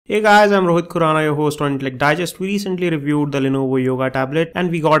Hey guys, I'm Rohit Khurana, your host on Intellect Digest. We recently reviewed the Lenovo Yoga tablet and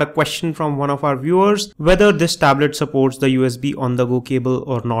we got a question from one of our viewers whether this tablet supports the USB on-the-go cable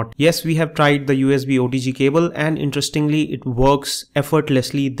or not. Yes, we have tried the USB OTG cable and interestingly it works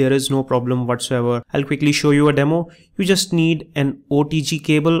effortlessly. There is no problem whatsoever. I'll quickly show you a demo. You just need an OTG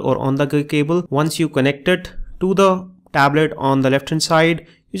cable or on-the-go cable. Once you connect it to the tablet on the left hand side,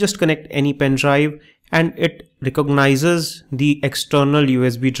 you just connect any pen drive and it recognizes the external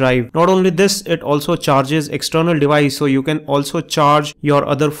USB drive. Not only this, it also charges external device, so you can also charge your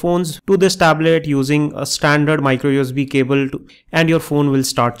other phones to this tablet using a standard micro USB cable and your phone will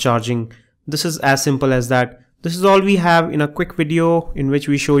start charging. This is as simple as that. This is all we have in a quick video in which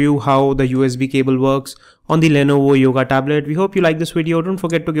we show you how the USB cable works on the Lenovo Yoga tablet. We hope you like this video. Don't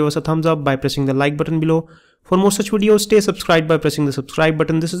forget to give us a thumbs up by pressing the like button below. For more such videos, stay subscribed by pressing the subscribe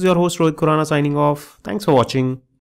button. This is your host Rohit Khurana signing off. Thanks for watching.